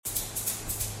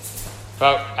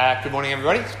Well, good morning,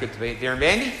 everybody. It's good to be here in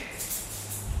Bandy.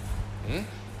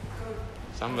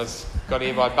 Some of us got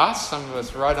here by bus, some of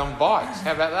us rode on bikes.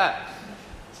 How about that?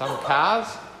 Some cars.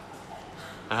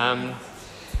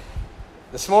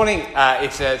 This morning,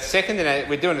 it's a second,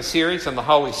 we're doing a series on the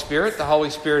Holy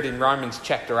Spirit in Romans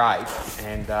chapter 8.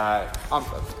 And I'm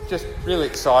just really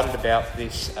excited about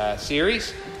this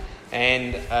series.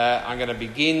 And I'm going to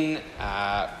begin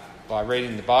by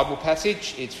reading the Bible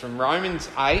passage. It's from Romans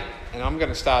 8, and I'm going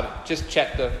to start at just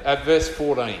verse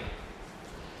 14.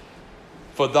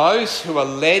 For those who are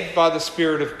led by the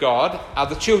Spirit of God are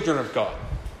the children of God.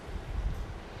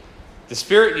 The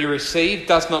Spirit you received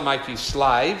does not make you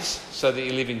slaves so that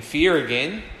you live in fear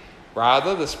again.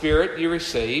 Rather, the Spirit you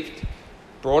received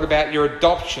brought about your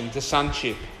adoption to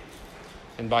sonship.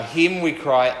 And by him we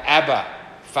cry, Abba,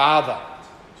 Father.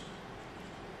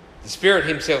 The Spirit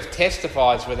himself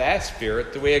testifies with our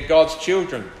spirit that we are God's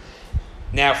children.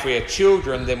 Now, if we are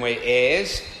children, then we're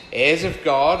heirs of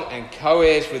God and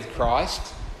co-heirs with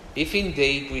Christ, if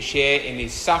indeed we share in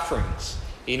his sufferings,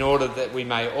 in order that we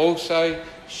may also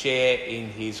share in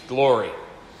his glory.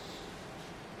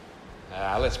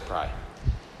 Let's pray.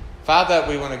 Father,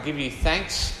 we want to give you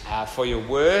thanks for your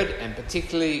word, and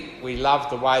particularly we love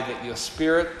the way that your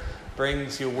Spirit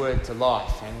brings your word to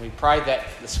life. And we pray that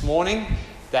this morning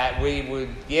that we would,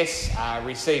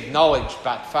 receive knowledge,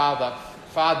 but Father,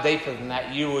 far deeper than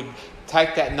that, you would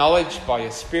take that knowledge by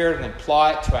your Spirit and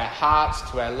apply it to our hearts,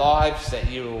 to our lives, that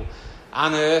you will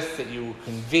unearth, that you will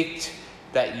convict,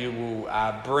 that you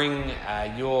will bring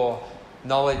your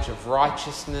knowledge of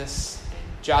righteousness,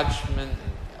 judgment,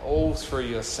 all through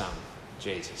your Son,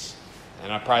 Jesus.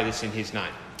 And I pray this in his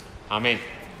name. Amen.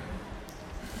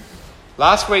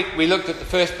 Last week we looked at the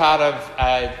first part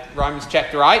of Romans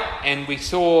chapter 8, and we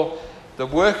saw the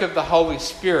work of the Holy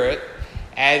Spirit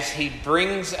as he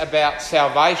brings about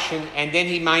salvation and then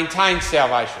he maintains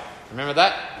salvation. Remember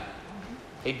that?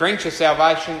 He brings your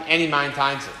salvation and he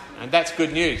maintains it. And that's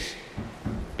good news.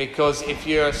 Because if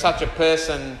you're such a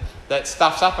person that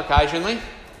stuffs up occasionally,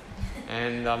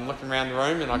 and I'm looking around the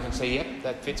room and I can see,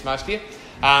 that fits most of you,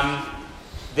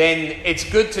 then it's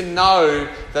good to know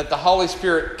that the Holy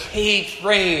Spirit keeps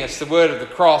bringing us the word of the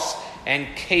cross and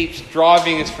keeps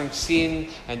driving us from sin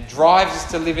and drives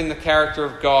us to live in the character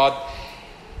of God.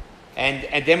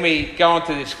 And then we go on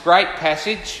to this great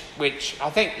passage, which I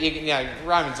think,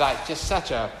 Romans 8, just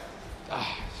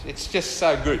it's just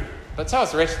so good. But so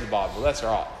is the rest of the Bible, that's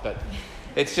right. But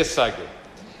it's just so good.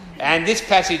 And this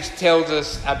passage tells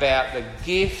us about the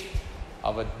gift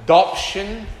of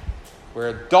adoption. We're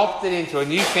adopted into a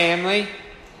new family,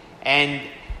 and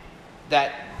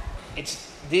that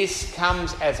this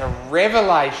comes as a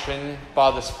revelation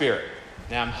by the Spirit.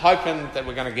 Now, I'm hoping that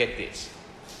we're going to get this.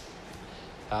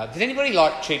 Did anybody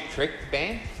like Cheap Trick, the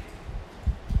band?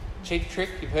 Cheap Trick,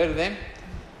 you've heard of them?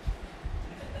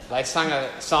 They sung a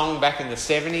song back in the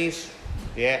 70s.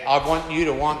 Yeah, I want you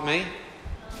to want me.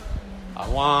 I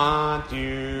want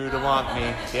you to want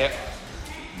me. Yep.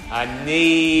 I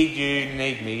need you to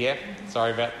need me. Yep.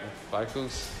 Sorry about the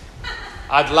vocals.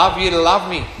 I'd love you to love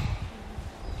me.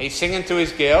 He's singing to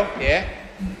his girl, yeah?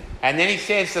 And then he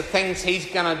says the things he's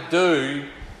going to do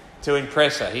to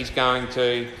impress her. He's going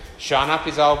to shine up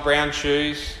his old brown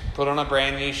shoes, put on a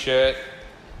brand new shirt.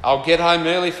 I'll get home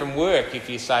early from work if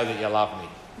you say that you love me.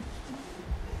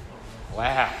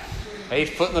 Wow. He's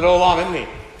putting it all on, isn't he?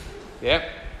 Yep.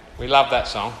 We love that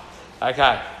song.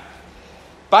 Okay.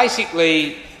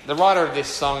 Basically, the writer of this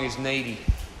song is needy.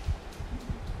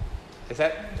 Is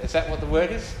that what the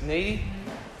word is? Needy?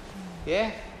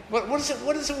 Yeah? What does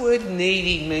the word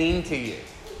needy mean to you?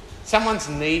 Someone's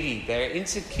needy. They're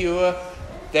insecure.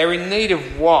 They're in need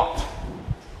of what?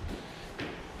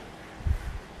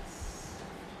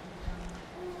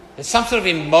 There's some sort of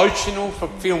emotional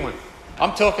fulfillment.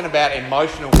 I'm talking about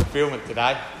emotional fulfillment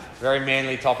today. Very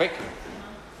manly topic.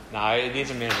 No, it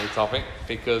is a manly topic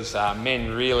because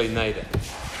men really need it.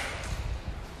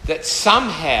 That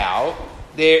somehow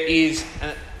there is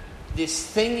this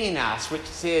thing in us which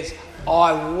says,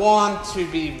 I want to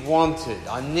be wanted.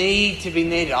 I need to be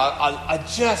needed. I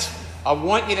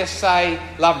want you to say,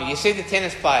 love me. You see the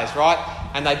tennis players, right?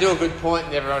 And they do a good point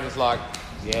and everyone is like,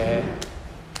 yeah.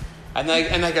 And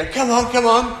they go, come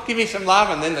on, give me some love.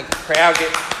 And then the crowd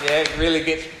really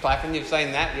gets clapping. You've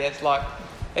seen that? Yeah,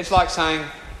 it's like saying,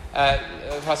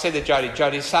 if I said to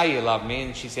Jody, say you love me.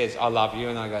 And she says, I love you.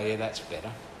 And I go, yeah, that's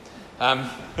better.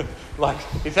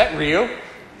 Is that real?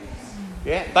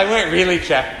 Yeah, they weren't really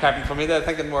clapping for me. They were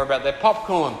thinking more about their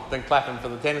popcorn than clapping for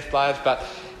the tennis players. But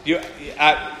you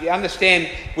understand,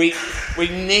 we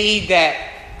need that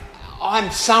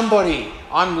I'm somebody,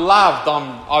 I'm loved,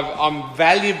 I'm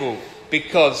valuable,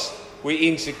 because we're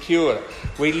insecure.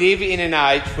 We live in an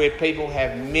age where people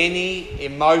have many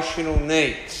emotional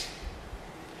needs.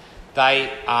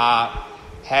 They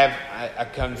have a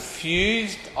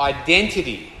confused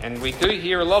identity, and we do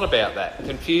hear a lot about that,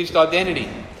 confused identity.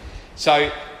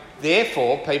 So,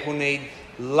 therefore, people need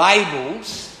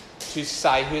labels to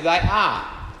say who they are.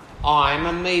 I'm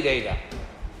a meat eater.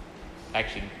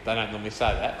 Actually, they don't normally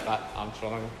say that, but I'm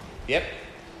trying to... Yep.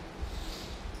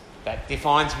 That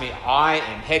defines me. I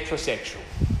am heterosexual.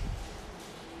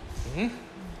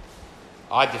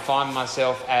 I define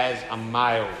myself as a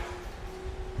male.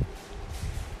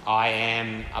 I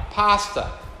am a pastor.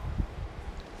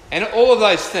 And all of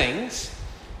those things,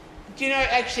 do you know,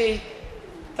 actually,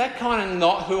 they're kind of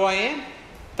not who I am.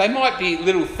 They might be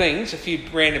little things, a few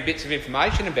random bits of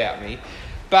information about me,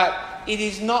 but it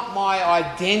is not my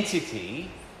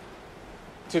identity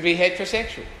to be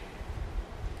heterosexual.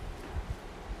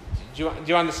 Do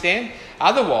you understand?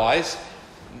 Otherwise,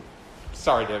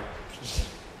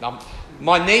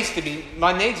 my needs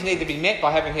need to be met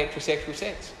by having heterosexual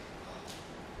sex.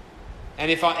 And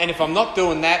if I'm not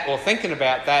doing that or thinking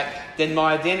about that, then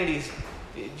my identity's...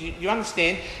 Do you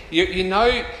understand? You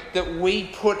know that we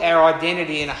put our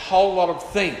identity in a whole lot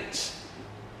of things.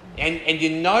 And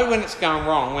you know when it's going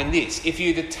wrong, when this. If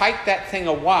you were to take that thing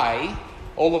away,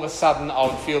 all of a sudden I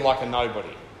would feel like a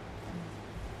nobody.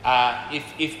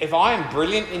 If I am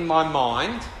brilliant in my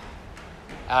mind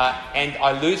and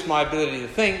I lose my ability to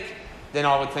think, then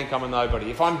I would think I'm a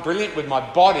nobody. If I'm brilliant with my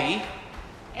body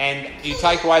and you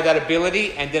take away that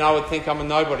ability, and then I would think I'm a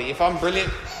nobody. If I'm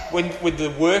brilliant with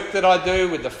the work that I do,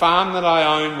 with the farm that I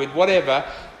own, with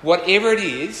whatever it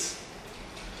is,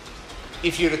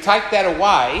 if you were to take that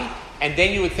away, and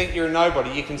then you would think you're a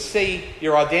nobody, you can see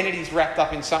your identity's wrapped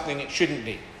up in something it shouldn't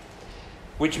be.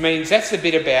 Which means that's the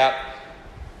bit about,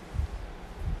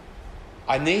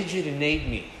 I need you to need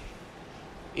me.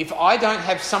 If I don't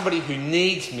have somebody who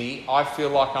needs me, I feel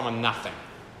like I'm a nothing.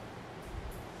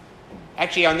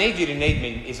 Actually, I need you to need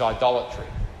me is idolatry.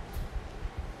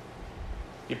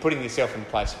 You're putting yourself in the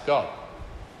place of God.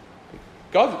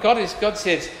 God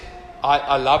says,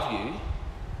 I love you.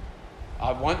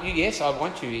 I want you. Yes, I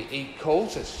want you. He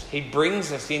calls us. He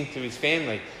brings us into his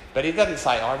family. But he doesn't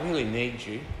say, I really need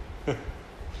you.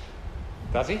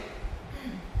 Does he?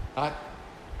 Right.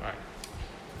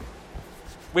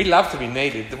 We love to be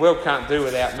needed. The world can't do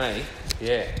without me.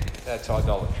 Yeah, that's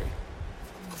idolatry.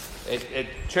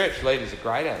 Church leaders are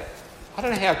great at it. I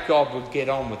don't know how God would get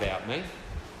on without me.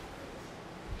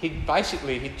 The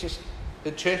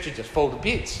church would just fall to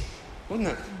bits, wouldn't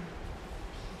it?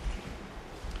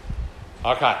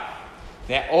 Okay.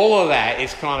 Now, all of that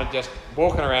is kind of just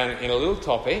walking around in a little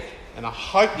topic, and I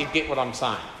hope you get what I'm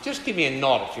saying. Just give me a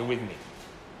nod if you're with me.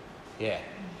 Yeah.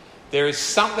 There is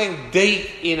something deep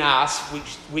in us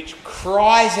which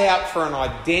cries out for an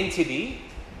identity,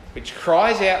 which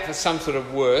cries out for some sort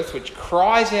of worth, which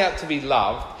cries out to be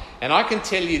loved. And I can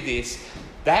tell you this,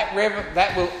 that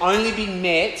will only be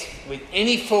met with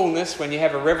any fullness when you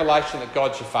have a revelation that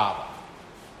God's your Father.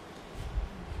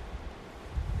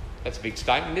 That's a big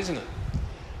statement, isn't it?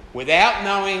 Without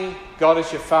knowing God is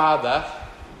your Father,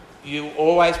 you'll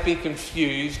always be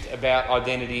confused about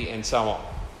identity and so on.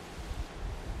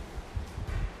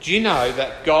 Do you know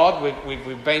that God,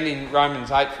 we've been in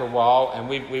Romans 8 for a while, and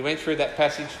we went through that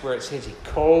passage where it says he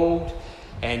called,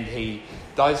 and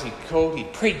those he called, he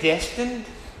predestined.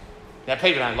 Now,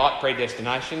 people don't like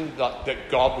predestination, like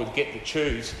that God would get to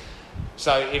choose.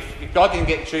 So if God didn't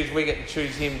get to choose, we get to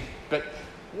choose him. But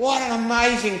what an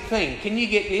amazing thing. Can you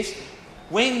get this?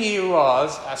 When you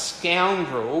was a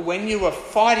scoundrel, when you were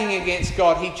fighting against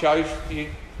God, he chose you,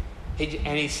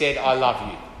 and he said, I love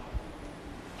you.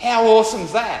 How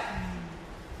awesome's that?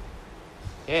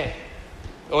 Yeah.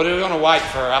 Or do we want to wait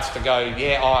for us to go,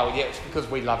 it's because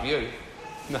we love you?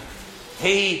 No.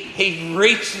 He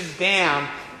reaches down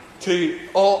to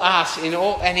all us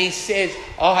and he says,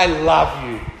 I love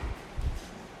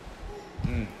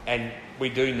you. And we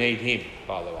do need him,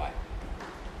 by the way.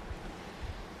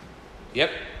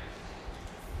 Yep.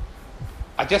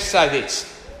 I just say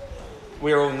this.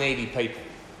 We're all needy people.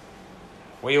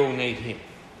 We all need him.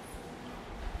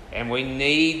 And we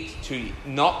need to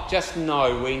not just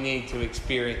know, we need to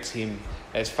experience him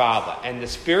as Father. And the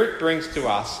Spirit brings to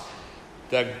us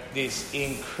this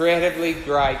incredibly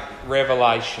great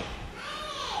revelation.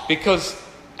 Because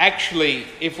actually,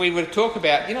 if we were to talk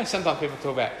about, sometimes people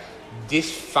talk about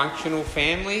dysfunctional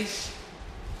families.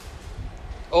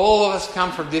 All of us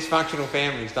come from dysfunctional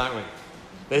families, don't we?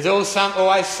 There's always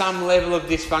some level of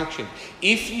dysfunction.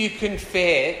 If you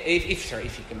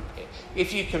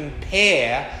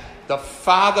compare the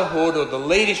fatherhood or the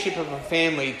leadership of a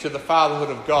family to the fatherhood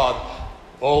of God,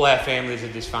 all our families are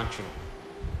dysfunctional.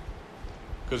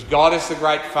 Because God is the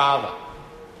great Father.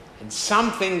 And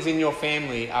some things in your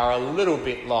family are a little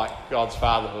bit like God's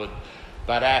fatherhood,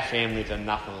 but our families are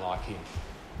nothing like Him.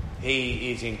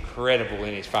 He is incredible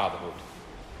in His fatherhood.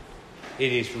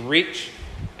 It is rich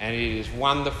and it is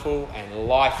wonderful and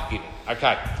life-giving.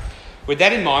 Okay, with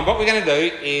that in mind, what we're going to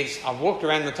do is, I've walked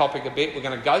around the topic a bit, we're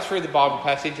going to go through the Bible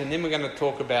passage and then we're going to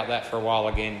talk about that for a while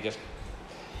again. It's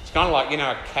kind of like,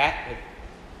 a cat that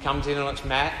comes in on its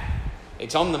mat,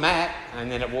 it's on the mat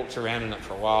and then it walks around in it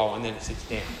for a while and then it sits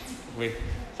down.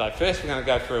 So first we're going to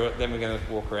go through it, then we're going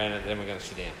to walk around it, then we're going to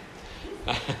sit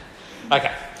down.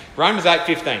 Okay, Romans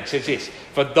 8:15 says this: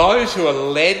 "For those who are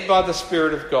led by the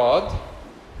Spirit of God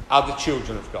are the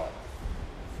children of God.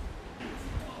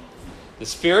 The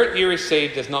Spirit you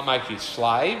received does not make you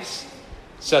slaves,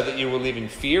 so that you will live in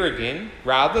fear again.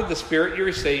 Rather, the Spirit you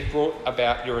received brought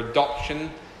about your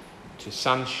adoption to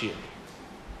sonship."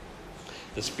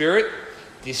 The Spirit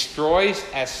destroys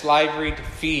our slavery to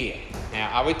fear. Now,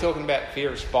 are we talking about fear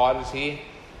of spiders here?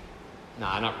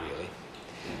 No, not really.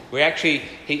 We actually,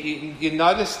 you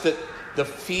notice that the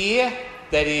fear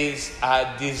that is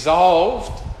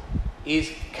dissolved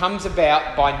comes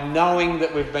about by knowing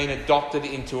that we've been adopted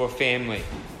into a family.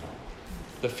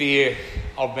 The fear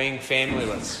of being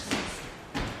familyless.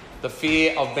 The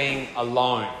fear of being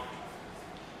alone.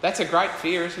 That's a great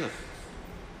fear, isn't it?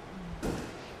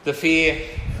 The fear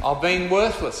of being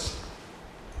worthless.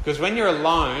 Because when you're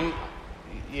alone,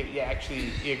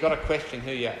 you've got to question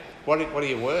what are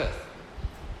you worth?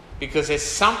 Because there's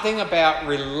something about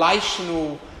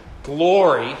relational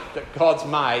glory that God's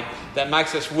made that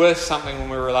makes us worth something when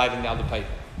we're relating to other people,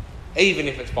 even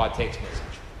if it's by text message.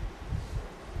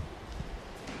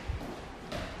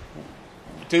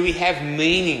 Do we have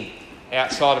meaning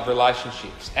outside of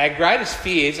relationships? Our greatest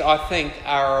fears, I think,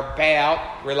 are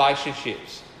about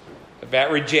relationships,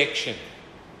 about rejection.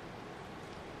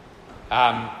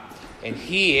 And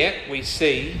here we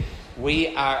see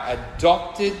we are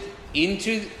adopted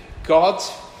into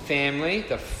God's family,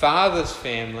 the Father's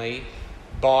family,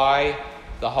 by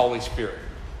the Holy Spirit.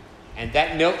 And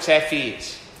that melts our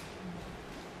fears.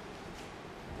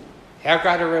 How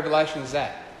great a revelation is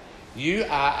that? You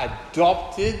are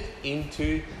adopted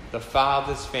into the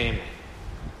Father's family.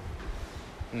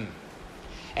 And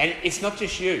it's not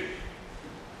just you.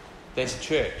 There's a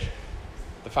church.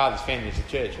 The Father's family is a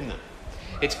church, isn't it?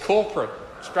 It's corporate,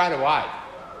 straight away.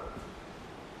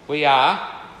 We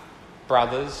are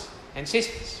brothers and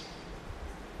sisters.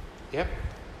 Yep.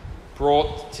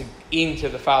 Brought into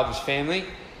the Father's family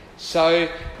so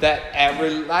that our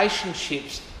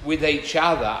relationships with each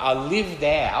other are lived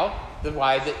out the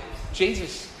way that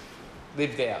Jesus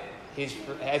lived out.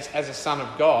 As a son of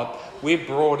God, we're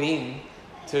brought in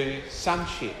to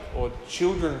sonship or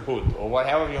childrenhood or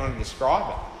however you want to describe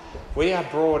it. We are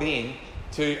brought in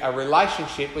to a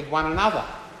relationship with one another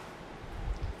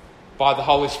by the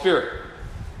Holy Spirit.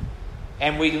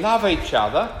 And we love each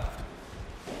other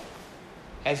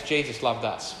as Jesus loved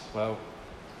us. Well,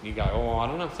 you go, I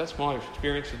don't know if that's my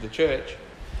experience of the church.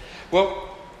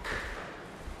 Well,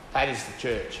 that is the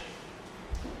church.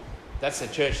 That's the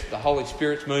church that the Holy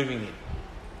Spirit's moving in.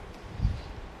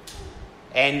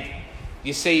 And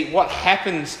you see, what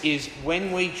happens is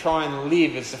when we try and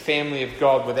live as the family of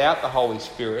God without the Holy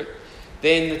Spirit,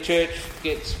 then the church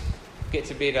gets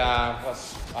a bit,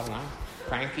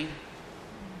 cranky, a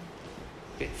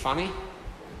bit funny.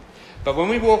 But when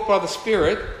we walk by the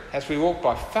Spirit, as we walk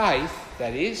by faith,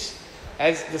 that is,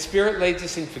 as the Spirit leads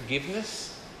us in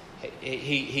forgiveness,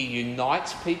 He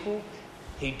unites people,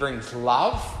 He brings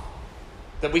love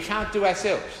that we can't do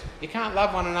ourselves. You can't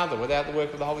love one another without the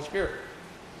work of the Holy Spirit.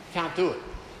 You can't do it.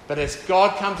 But as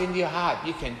God comes into your heart,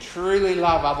 you can truly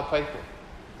love other people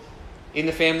in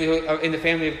the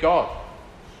family of God.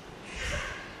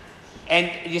 And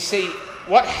you see,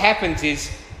 what happens is,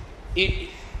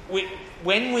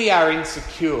 when we are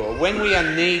insecure, when we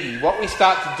are needy, what we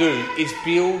start to do is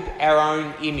build our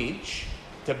own image,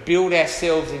 to build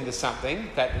ourselves into something,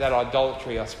 that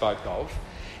idolatry I spoke of.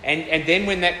 And then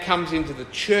when that comes into the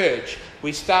church,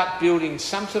 we start building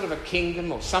some sort of a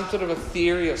kingdom or some sort of a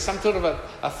theory or some sort of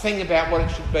a thing about what it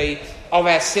should be of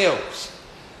ourselves.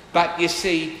 But you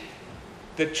see,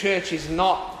 the church is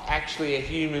not actually a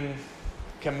human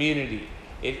community.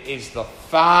 It is the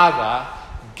Father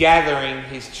gathering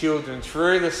His children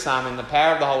through the Son in the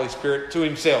power of the Holy Spirit to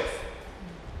Himself.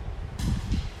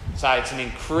 So it's an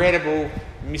incredible,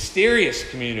 mysterious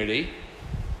community,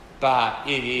 but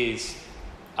it is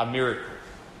a miracle.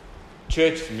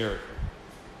 Church is a miracle.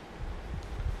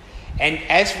 And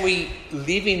as we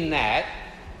live in that,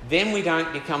 then we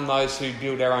don't become those who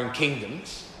build our own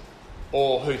kingdoms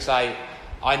or who say,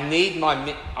 I need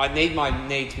my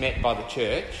needs met by the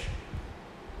church.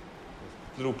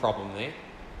 Little problem there.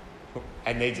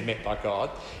 And needs are met by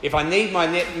God. If my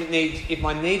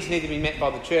needs need to be met by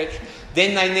the church,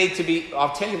 then they need to be.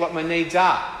 I'll tell you what my needs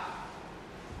are.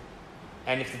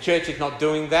 And if the church is not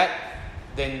doing that,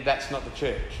 then that's not the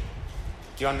church.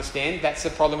 Do you understand? That's the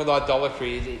problem with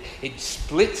idolatry. It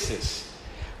splits us.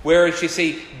 Whereas you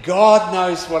see, God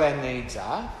knows what our needs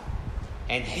are,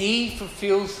 and He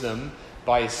fulfills them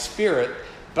by His Spirit.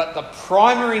 But the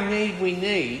primary need we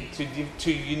need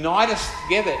to unite us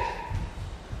together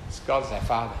is God as our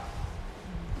Father.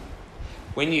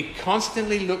 When you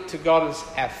constantly look to God as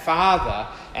our Father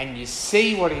and you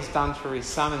see what He's done for His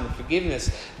Son and the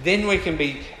forgiveness, then we can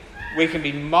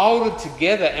be moulded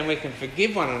together and we can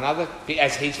forgive one another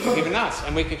as He's forgiven us.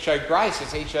 And we can show grace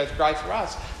as He shows grace for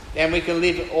us. And we can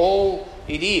live all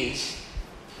it is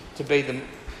to be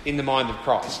in the mind of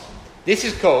Christ. This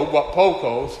is called, what Paul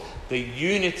calls, the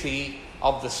unity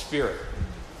of the Spirit.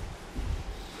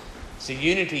 It's the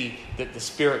unity that the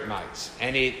Spirit makes,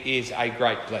 and it is a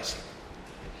great blessing.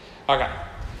 Okay,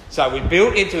 so we're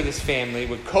built into this family,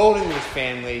 we're called into this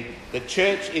family. The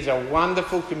church is a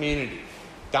wonderful community.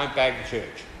 Don't bag the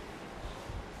church.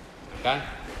 Okay?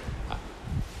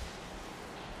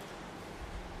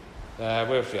 Where are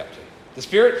we up to? The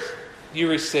Spirit you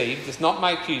receive does not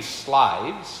make you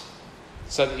slaves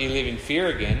so that you live in fear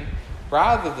again.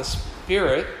 Rather, the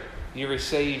Spirit you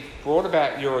receive brought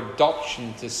about your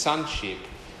adoption to sonship,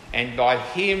 and by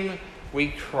Him we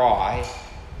cry,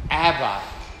 Abba,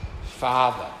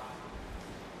 Father.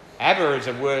 Abba is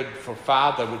a word for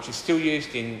father, which is still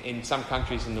used in some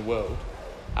countries in the world.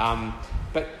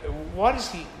 But what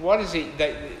is he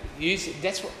that use?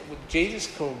 That's what Jesus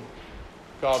called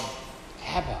God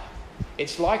Abba.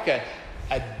 It's like a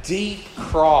deep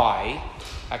cry,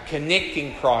 a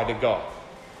connecting cry to God.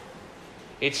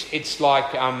 It's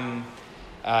like I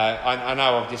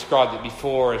know I've described it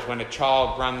before as when a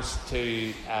child runs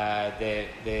to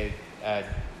their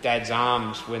dad's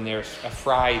arms when they're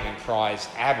afraid and cries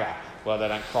Abba. Well, they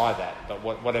don't cry that, but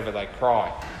whatever they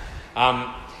cry.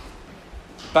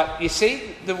 But you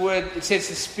see the word, it says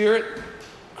the Spirit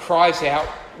cries out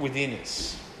within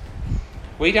us.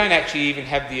 We don't actually even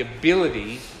have the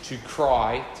ability to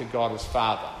cry to God as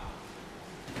Father.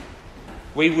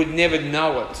 We would never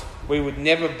know it. We would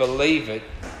never believe it.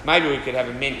 Maybe we could have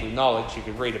a mental knowledge. You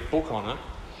could read a book on it.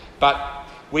 But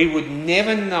we would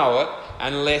never know it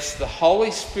unless the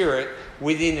Holy Spirit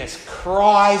within us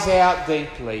cries out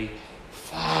deeply,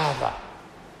 Father.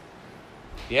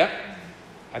 Yep.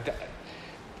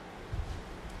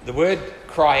 The word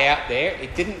cry out there,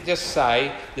 it didn't just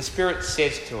say the Spirit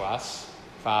says to us,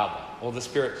 Father, or the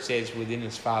Spirit says within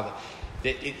us, Father.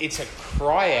 It's a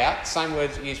cry out, same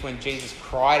words used when Jesus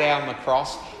cried out on the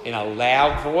cross in a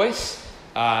loud voice.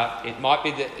 It might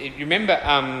be that, you remember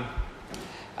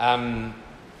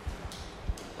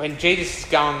when Jesus is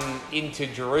going into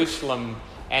Jerusalem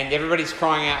and everybody's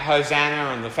crying out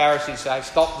Hosanna, and the Pharisees say,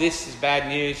 stop, this is bad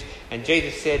news. And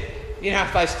Jesus said,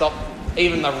 if they stop,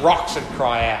 even the rocks would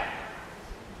cry out.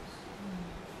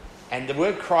 And the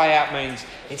word cry out means,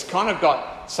 it's kind of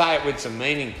got, say it with some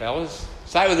meaning, fellas.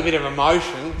 Say it with a bit of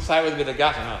emotion. Say it with a bit of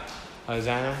gusto. Oh,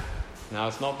 Hosanna. No,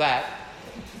 it's not that.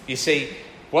 You see,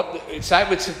 say it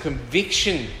with some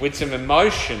conviction, with some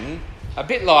emotion. A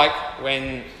bit like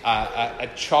when a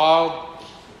child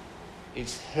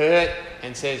is hurt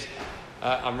and says,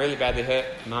 I'm really badly hurt,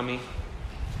 Mummy.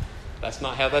 That's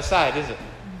not how they say it, is it?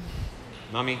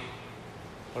 Mummy,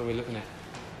 what are we looking at?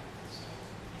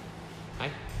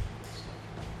 Hey?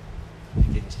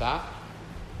 It didn't start?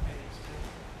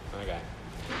 Okay.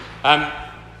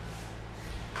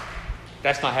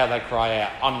 That's not how they cry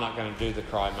out. I'm not going to do the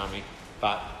cry, Mummy.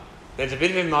 But there's a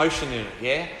bit of emotion in it,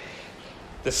 yeah?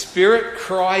 The Spirit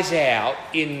cries out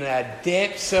in the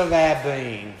depths of our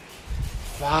being,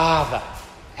 Father,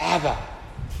 Abba.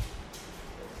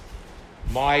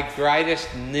 My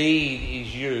greatest need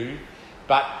is you.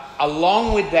 But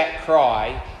along with that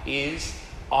cry is,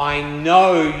 I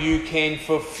know you can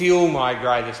fulfill my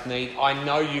greatest need. I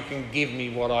know you can give me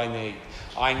what I need.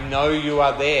 I know you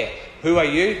are there. Who are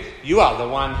you? You are the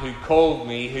one who called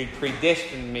me, who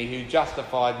predestined me, who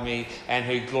justified me, and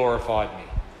who glorified me.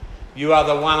 You are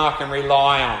the one I can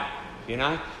rely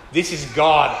on. This is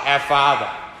God, our Father.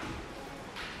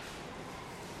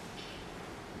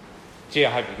 Gee,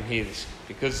 I hope you can hear this,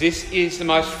 because this is the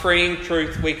most freeing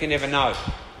truth we can ever know.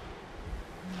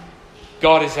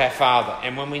 God is our Father.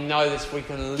 And when we know this, we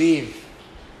can live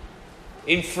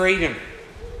in freedom.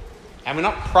 And we're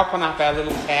not propping up our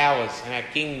little towers and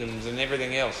our kingdoms and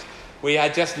everything else. We are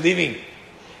just living.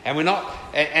 And we're not,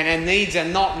 and our needs are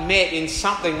not met in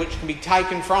something which can be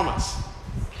taken from us.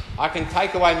 I can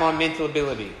take away my mental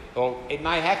ability, or it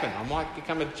may happen. I might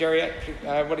become a geriatric,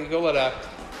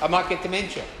 I might get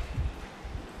dementia.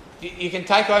 You can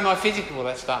take away my physical, well,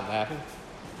 that's starting to happen.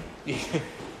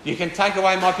 You can take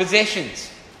away my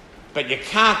possessions, but you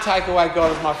can't take away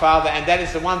God as my Father, and that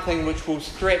is the one thing which will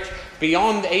stretch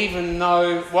beyond even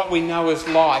what we know as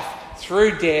life,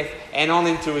 through death and on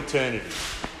into eternity,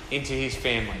 into his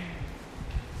family.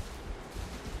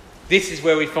 This is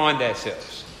where we find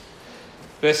ourselves.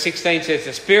 Verse 16 says,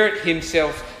 the Spirit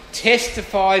himself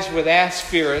testifies with our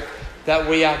spirit that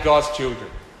we are God's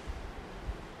children.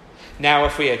 Now,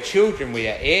 if we are children, we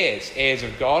are heirs, heirs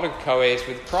of God and co-heirs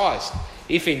with Christ,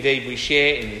 if indeed we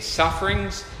share in his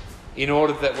sufferings, in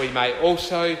order that we may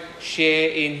also share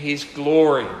in his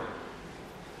glory.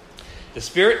 The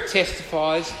Spirit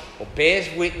testifies or bears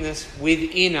witness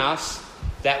within us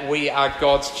that we are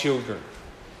God's children.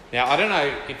 Now, I don't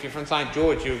know if you're from St.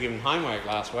 George, you were given homework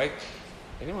last week.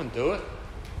 Anyone do it?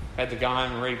 Had to go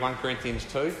home and read 1 Corinthians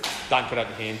 2. Don't put up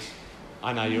your hands.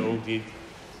 I know you all did.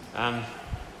 And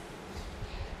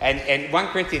 1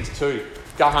 Corinthians 2,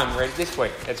 go home and read it this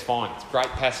week. It's fine. It's a great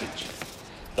passage.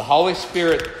 The Holy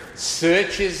Spirit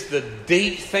searches the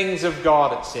deep things of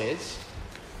God, it says,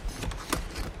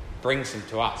 brings them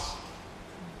to us.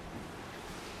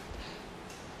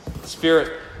 The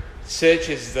Spirit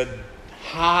searches the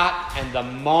heart and the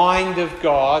mind of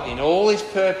God in all his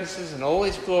purposes and all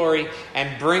his glory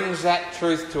and brings that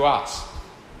truth to us.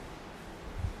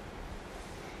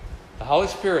 The Holy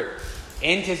Spirit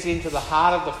enters into the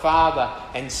heart of the Father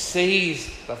and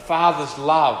sees the Father's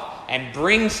love and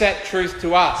brings that truth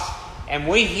to us. And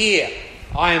we hear,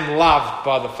 I am loved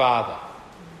by the Father.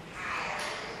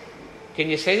 Can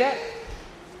you see that?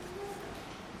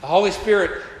 The Holy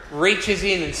Spirit reaches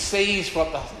in and sees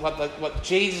what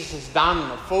Jesus has done,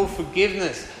 the full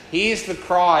forgiveness, hears the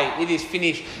cry, it is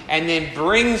finished, and then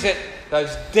brings it,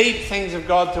 those deep things of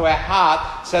God, to our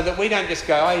heart, so that we don't just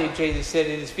go, oh yeah, Jesus said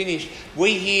it is finished.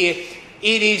 We hear,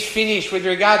 it is finished. With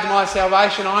regard to my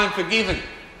salvation, I am forgiven.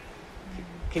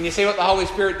 Can you see what the Holy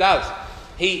Spirit does?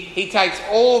 He takes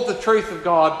all of the truth of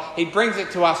God, he brings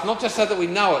it to us, not just so that we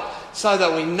know it, so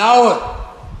that we know it.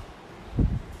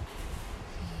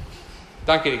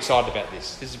 Don't get excited about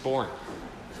this. This is boring.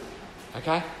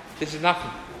 Okay? This is nothing.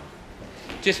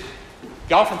 Just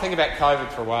go off and think about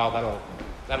COVID for a while.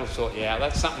 That'll sort you out.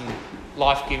 That's something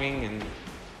life-giving and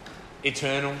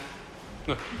eternal.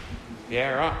 Yeah,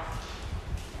 right.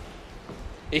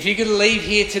 If you could leave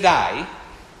here today,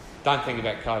 don't think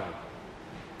about COVID.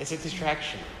 It's a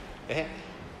distraction. Yeah?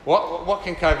 What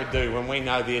can COVID do when we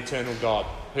know the eternal God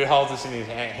who holds us in his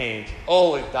hands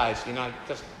all his days? You know,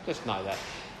 just know that.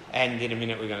 And in a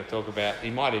minute we're going to talk about, he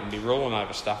might even be ruling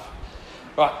over stuff.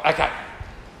 Right, okay.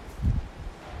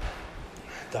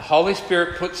 The Holy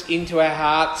Spirit puts into our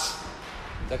hearts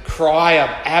the cry of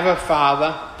Abba,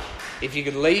 Father. If you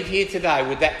could leave here today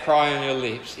with that cry on your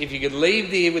lips, if you could leave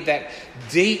here with that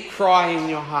deep cry in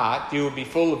your heart, you would be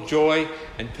full of joy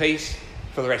and peace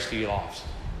for the rest of your lives.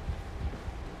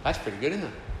 That's pretty good, isn't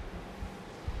it?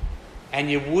 And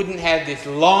you wouldn't have this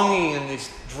longing and this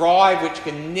drive which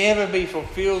can never be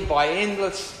fulfilled by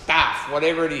endless stuff,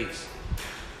 whatever it is,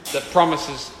 that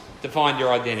promises to find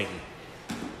your identity.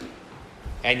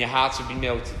 And your hearts would be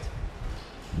melted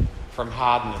from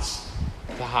hardness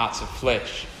to hearts of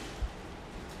flesh.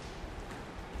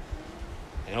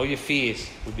 And all your fears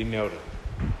would be melted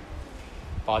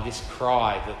by this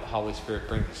cry that the Holy Spirit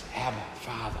brings us, Abba,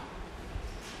 Father.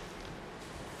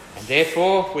 And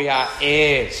therefore, we are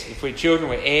heirs. If we're children,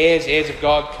 we're heirs, heirs of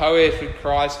God, co-heirs with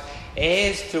Christ.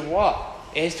 Heirs to what?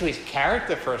 Heirs to his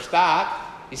character for a start.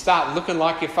 You start looking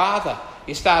like your Father.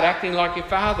 You start acting like your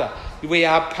Father. We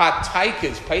are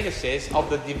partakers, Peter says, of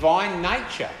the divine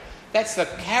nature. That's the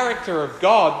character of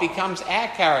God becomes our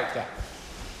character.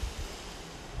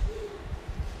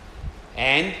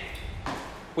 And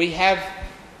we have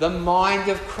the mind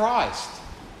of Christ.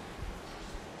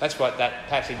 That's what that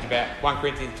passage about 1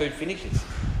 Corinthians 2 finishes.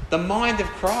 The mind of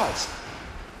Christ.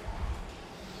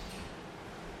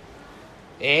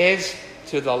 Heirs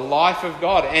to the life of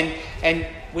God. And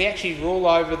we actually rule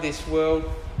over this world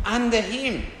under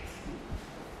him.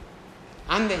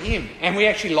 Under him. And we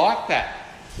actually like that.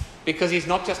 Because he's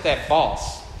not just our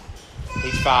boss.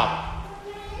 He's Father.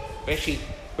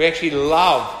 We actually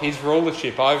love his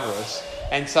rulership over us.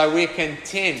 And so we're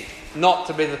content not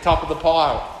to be the top of the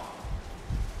pile.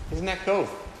 Isn't that cool?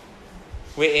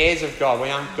 We're heirs of God. We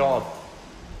own God.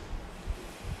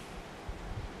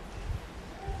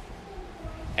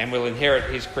 And we'll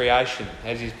inherit his creation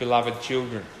as his beloved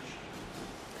children.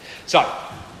 So,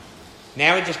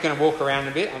 now we're just going to walk around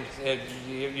a bit.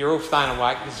 You're all staying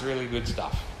awake. This is really good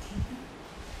stuff.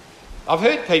 I've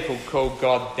heard people call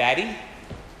God Daddy.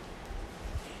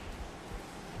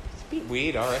 It's a bit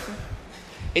weird, I reckon.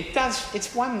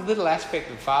 It's one little aspect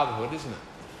of fatherhood, isn't it?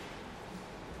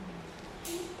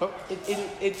 But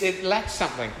it lacks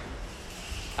something.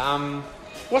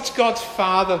 What's God's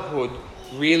fatherhood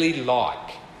really like?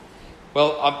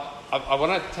 Well, I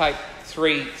want to take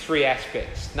three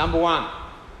aspects. Number one,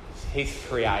 he's the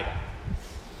creator.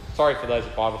 Sorry for those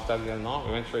at Bible study the other night.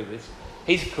 We went through this.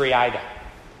 He's the creator.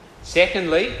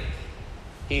 Secondly,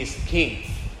 he's the king.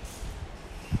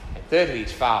 And thirdly,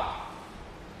 he's father.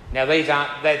 Now,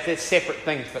 they're separate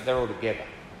things, but they're all together,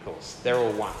 of course. They're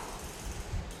all one.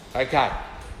 Okay.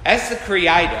 As the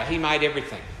creator, he made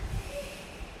everything.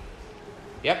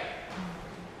 Yep.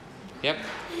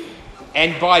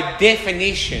 And by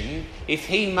definition, if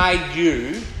he made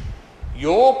you,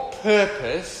 your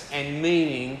purpose and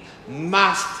meaning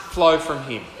must flow from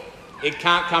him. It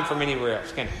can't come from anywhere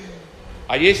else, can it?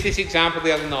 I used this example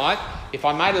the other night. If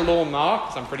I made a lawnmower,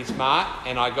 because I'm pretty smart,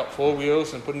 and I got 4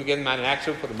 wheels and put them together, made an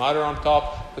axle, put a motor on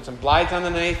top, put some blades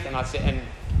underneath, and I said,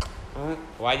 and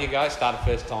away you go, started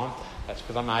first time. That's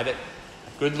because I made it.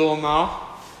 A good lawnmower.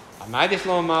 I made this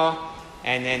lawnmower,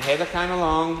 and then Heather came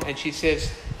along and she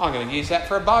says, I'm going to use that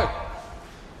for a boat.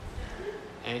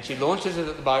 And she launches it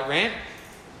at the boat ramp.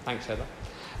 Thanks, Heather.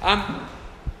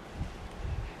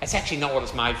 It's actually not what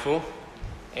it's made for.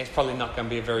 It's probably not going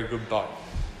to be a very good boat.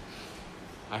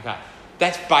 Okay.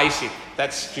 That's basic.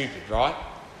 That's stupid, right?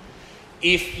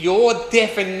 If your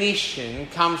definition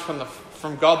comes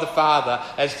from God the Father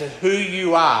as to who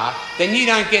you are, then you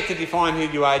don't get to define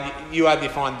who you are. You are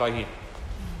defined by him.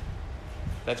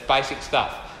 That's basic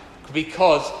stuff.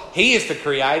 Because he is the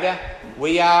creator,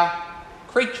 we are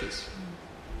creatures.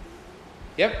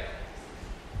 Yep.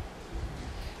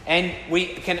 And we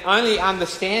can only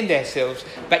understand ourselves,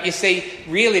 but you see,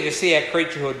 really to see our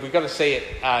creaturehood, we've got to see it,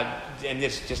 and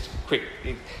this is just quick,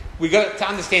 we've got to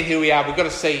understand who we are, we've got to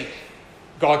see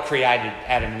God created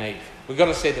Adam and Eve. We've got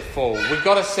to see the fall. We've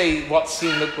got to see what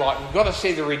sin looked like. We've got to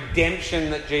see the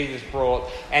redemption that Jesus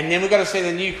brought. And then we've got to see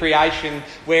the new creation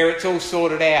where it's all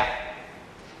sorted out.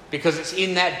 Because it's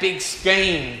in that big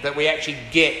scheme that we actually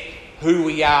get who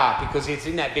we are. Because it's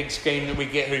in that big scheme that we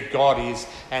get who God is.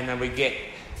 And then we get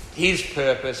his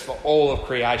purpose for all of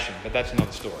creation. But that's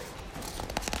another story.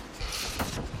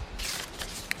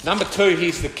 Number 2,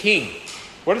 he's the king.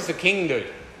 What does the king do?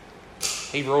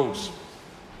 He rules.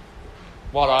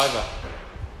 What over?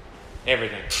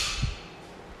 Everything.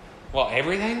 What,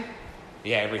 everything?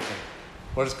 Yeah, everything.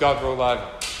 What does God rule over?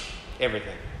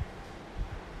 Everything.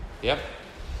 Yep.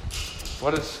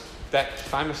 What does that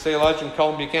famous theologian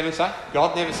Colin Buchanan say?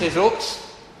 God never says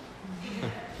oops.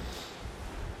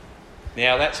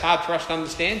 Now, that's hard for us to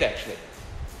understand, actually.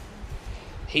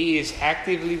 He is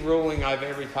actively ruling over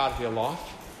every part of your life,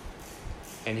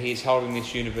 and he is holding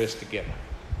this universe together.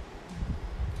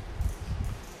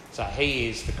 So he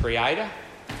is the creator,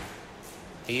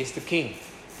 he is the king,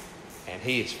 and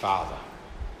he is father.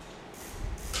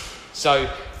 So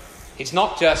it's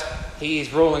not just he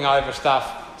is ruling over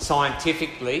stuff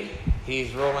scientifically, he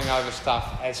is ruling over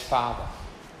stuff as father.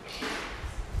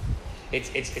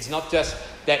 It's not just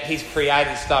that he's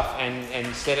created stuff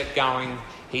and set it going,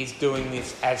 he's doing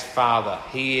this as father.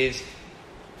 He is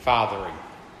fathering.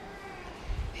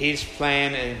 His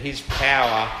plan and his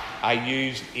power are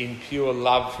used in pure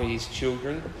love for his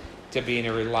children to be in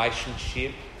a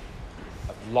relationship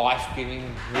of life-giving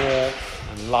warmth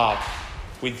and love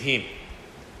with him.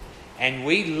 And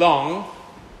we long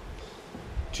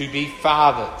to be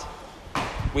fathered.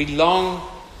 We long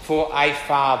for a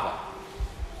father.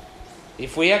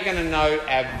 If we are going to know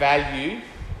our value,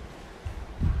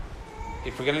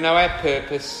 if we're going to know our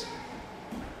purpose,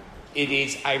 it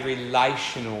is a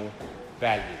relational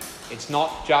value. It's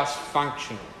not just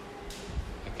functional.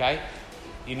 Okay?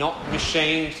 You're not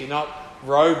machines, you're not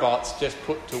robots just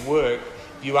put to work.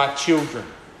 You are children.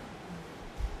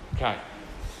 Okay?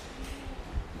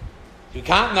 You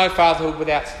can't know fatherhood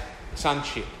without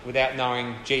sonship, without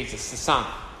knowing Jesus the Son.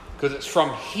 Because it's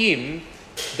from him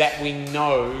that we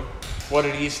know what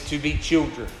it is to be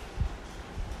children.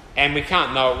 And we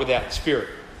can't know it without the Spirit.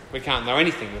 We can't know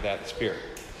anything without the Spirit.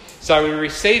 So we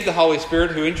receive the Holy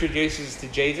Spirit who introduces us to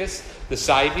Jesus, the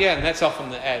Saviour, and that's often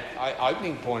the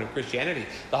opening point of Christianity.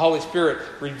 The Holy Spirit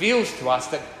reveals to us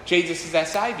that Jesus is our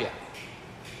Saviour.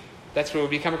 That's where we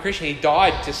become a Christian. He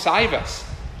died to save us.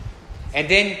 And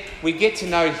then we get to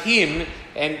know him,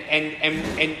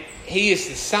 and he is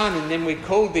the Son, and then we're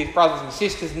called these brothers and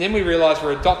sisters, and then we realise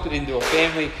we're adopted into a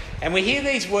family, and we hear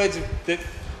these words that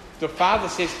the Father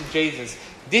says to Jesus,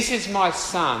 "This is my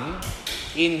Son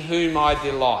in whom I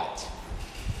delight."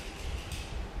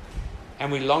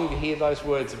 And we long to hear those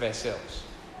words of ourselves.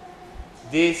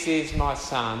 This is my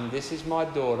son, this is my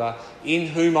daughter, in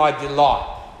whom I delight,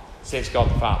 says God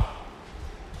the Father.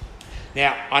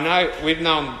 Now, I know we've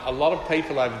known a lot of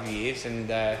people over the years, and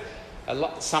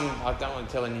some, I don't want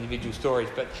to tell any individual stories,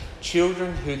 but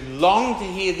children who long to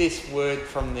hear this word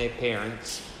from their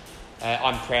parents,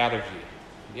 "I'm proud of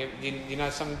you." You know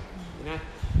some,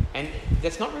 and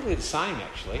that's not really the same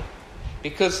actually,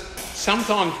 because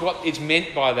sometimes what is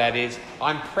meant by that is,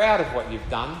 "I'm proud of what you've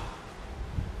done."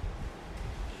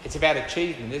 It's about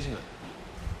achievement, isn't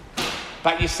it?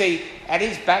 But you see, at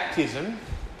his baptism,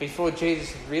 before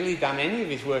Jesus had really done any of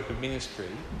his work of ministry,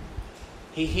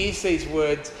 he hears these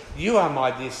words, "You are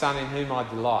my dear Son in whom I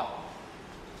delight."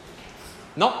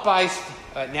 Not based...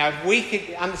 now, if we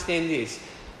could understand this,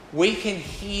 we can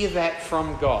hear that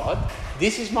from God.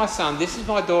 This is my son, this is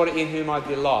my daughter in whom I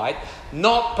delight,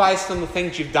 not based on the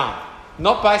things you've done.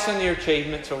 Not based on your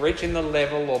achievements or reaching the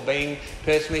level or being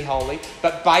personally holy,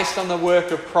 but based on the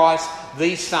work of Christ,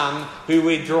 the Son, who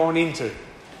we're drawn into.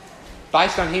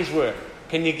 Based on his work.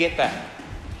 Can you get that?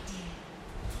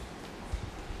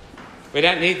 We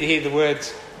don't need to hear the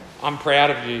words, "I'm proud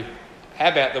of you." How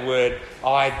about the word,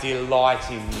 "I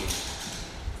delight in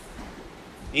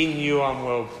you"? In you I'm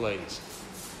well pleased.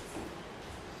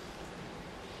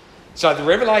 So the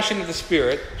revelation of the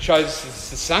Spirit shows us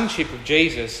the sonship of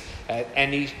Jesus,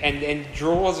 and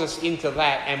draws us into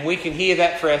that, and we can hear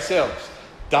that for ourselves.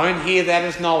 Don't hear that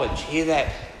as knowledge. Hear that.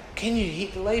 Can you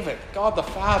believe it? God the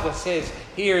Father says,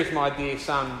 "Here is my dear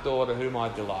son, daughter, whom I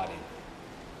delight in,"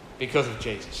 because of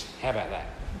Jesus. How about that?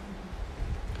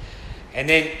 And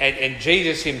then, and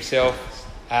Jesus himself,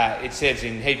 it says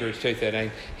in Hebrews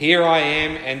 2:13, "Here I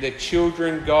am, and the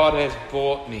children God has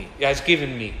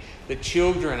given me." The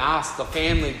children, us, the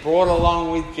family, brought along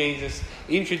with Jesus,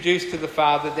 introduced to the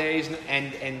Father.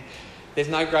 And there's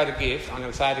no greater gift, I'm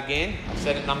going to say it again, I've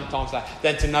said it a number of times today,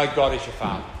 than to know God as your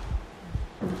Father.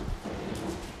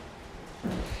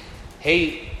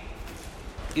 We'd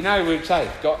say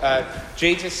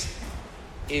Jesus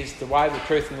is the way, the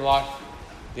truth and the life,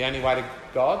 the only way to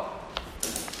God.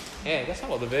 Yeah, that's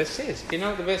not what the verse says. Do you know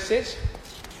what the verse says?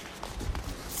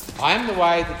 "I am the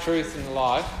way, the truth and the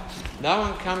life. No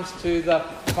one comes to the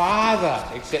Father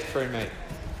except through me."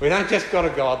 We don't just got a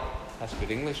God. That's good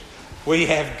English. We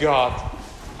have got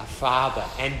a Father.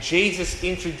 And Jesus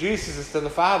introduces us to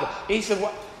the Father. He's the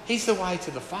way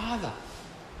to the Father.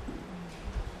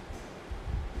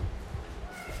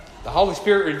 The Holy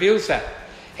Spirit reveals that.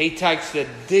 He takes the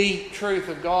deep truth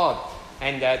of God.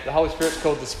 And the Holy Spirit's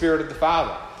called the Spirit of the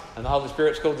Father. And the Holy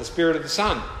Spirit's called the Spirit of the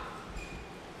Son.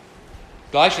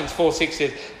 Galatians 4:6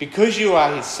 says, "Because you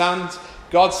are his sons,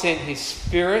 God sent the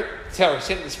Spirit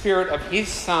of his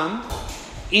Son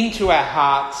into our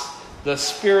hearts, the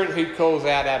Spirit who calls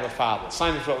out Abba Father."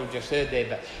 Same as what we've just heard there,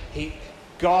 but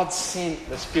God sent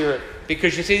the Spirit.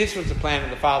 Because you see, this was the plan of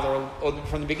the Father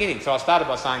from the beginning. So I started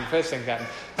by saying the first thing that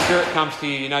the Spirit comes to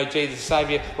you, Jesus the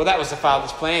Saviour. Well, that was the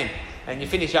Father's plan. And you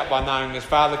finish up by knowing his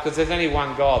Father, because there's only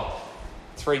one God.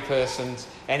 3 persons,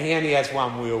 and he only has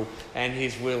one will, and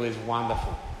his will is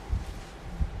wonderful.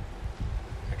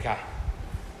 Okay.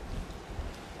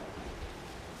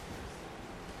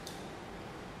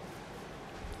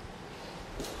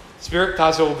 Spirit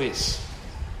does all this.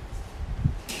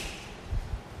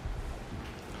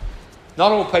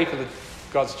 Not all people are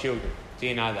God's children. Do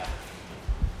you know that?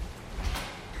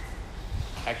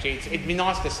 Actually, it'd be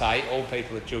nice to say all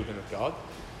people are children of God,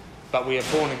 but we are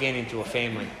born again into a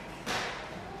family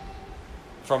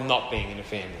from not being in a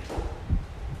family.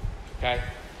 Okay?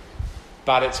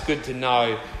 But it's good to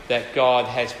know that God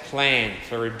has planned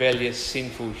for rebellious,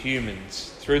 sinful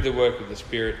humans through the work of the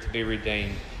Spirit to be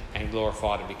redeemed and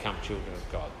glorified and become children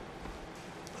of God.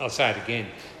 I'll say it again.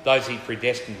 Those he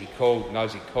predestined, he called. And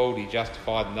those he called, he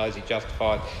justified. And those he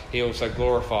justified, he also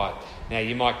glorified. Now,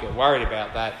 you might get worried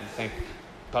about that and think,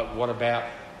 but what about...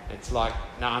 It's like,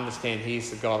 no, understand, he's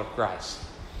the God of grace.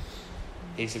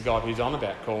 He's the God who's on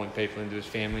about calling people into his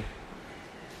family.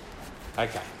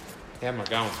 Okay, how am I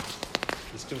going?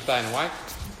 You still staying awake?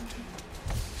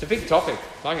 It's a big topic.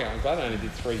 Okay, I'm glad I only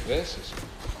did 3 verses.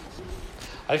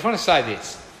 I just want to say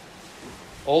this.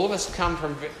 All of us come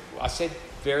from, I said,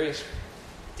 various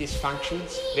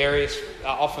dysfunctions,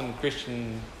 often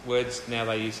Christian words, now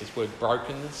they use this word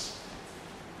brokenness.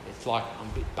 It's like, I'm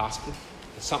a bit busted.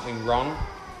 There's something wrong.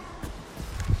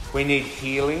 We need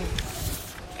healing,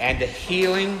 and the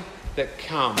healing that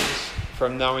comes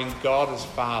from knowing God as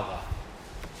Father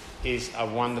is a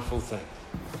wonderful thing.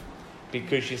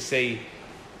 Because you see,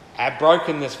 our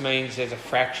brokenness means there's a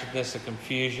fracturedness, a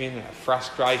confusion, a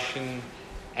frustration,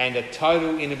 and a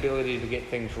total inability to get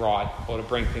things right or to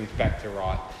bring things back to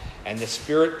right. And the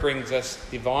Spirit brings us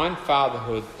divine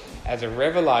fatherhood as a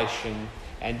revelation,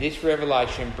 and this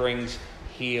revelation brings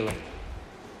healing,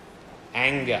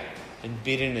 anger and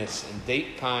bitterness and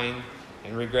deep pain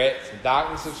and regrets and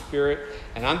darkness of spirit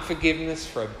and unforgiveness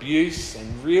for abuse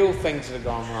and real things that have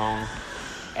gone wrong.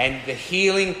 And the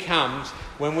healing comes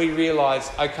when we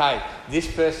realise, okay,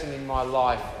 this person in my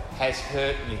life has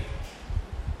hurt me,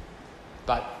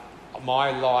 but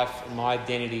my life and my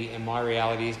identity and my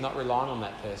reality is not relying on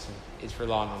that person, it's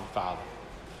relying on the Father.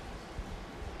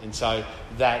 And so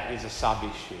that is a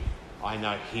sub-issue. I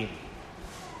know Him.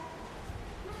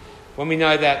 When we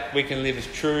know that, we can live as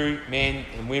true men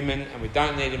and women, and we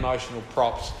don't need emotional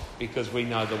props because we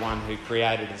know the one who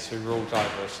created us, who rules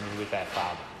over us, and who is our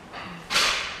Father.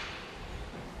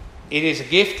 It is a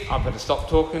gift. I've got to stop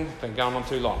talking. It's been going on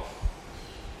too long.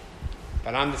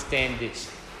 But understand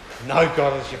this. Know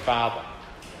God as your Father.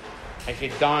 If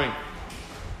you don't,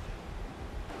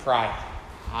 pray.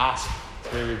 Ask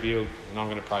to be revealed. And I'm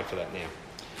going to pray for that now.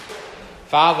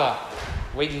 Father,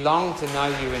 we long to know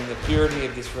you in the purity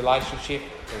of this relationship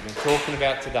that we've been talking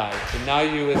about today. To know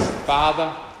you as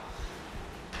Father.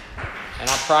 And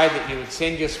I pray that you would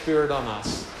send your Spirit on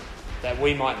us, that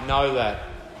we might know that.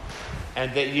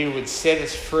 And that you would set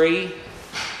us free.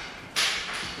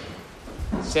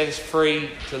 Set us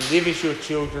free to live as your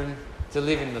children, to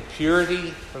live in the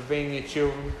purity of being your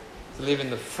children, to live in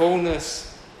the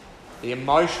fullness, the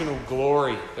emotional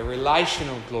glory, the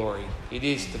relational glory it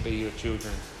is to be your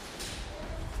children.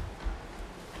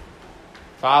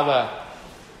 Father,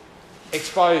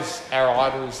 expose our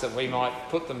idols that we might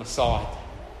put them aside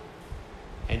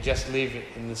and just live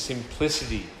in the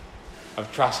simplicity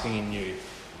of trusting in you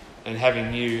and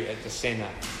having you at the centre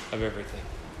of everything.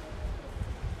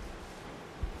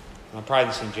 I pray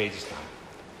this in Jesus' name.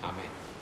 Amen.